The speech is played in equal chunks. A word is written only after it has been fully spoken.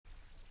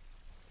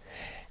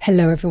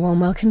Hello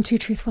everyone, welcome to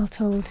Truth Well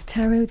Told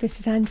Tarot.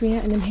 This is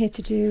Andrea and I'm here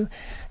to do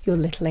your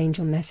little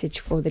angel message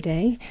for the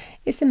day.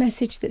 It's a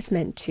message that's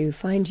meant to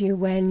find you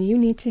when you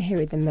need to hear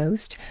it the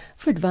most,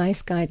 for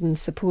advice,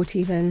 guidance, support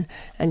even,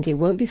 and it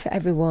won't be for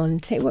everyone.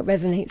 Take what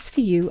resonates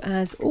for you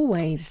as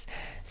always.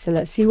 So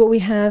let's see what we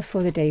have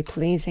for the day,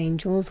 please,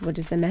 angels. What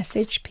is the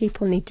message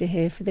people need to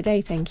hear for the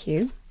day? Thank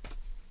you.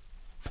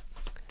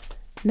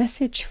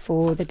 Message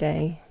for the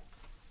day.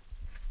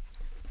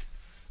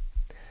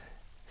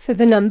 So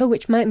the number,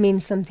 which might mean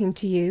something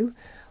to you,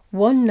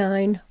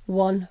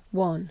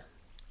 1911.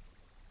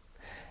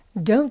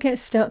 Don't get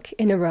stuck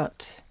in a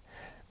rut.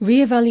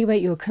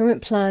 Reevaluate your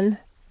current plan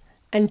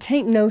and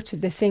take note of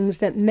the things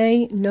that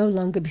may no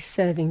longer be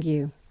serving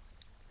you.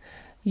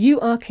 You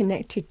are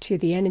connected to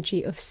the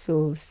energy of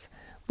Source,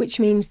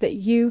 which means that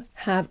you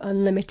have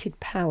unlimited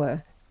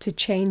power to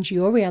change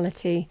your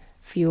reality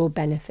for your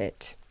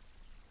benefit.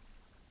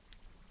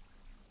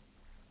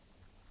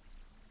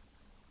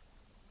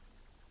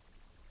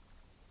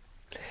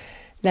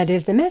 That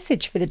is the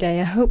message for the day.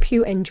 I hope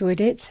you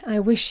enjoyed it. I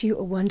wish you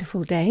a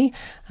wonderful day.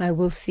 I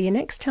will see you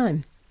next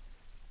time.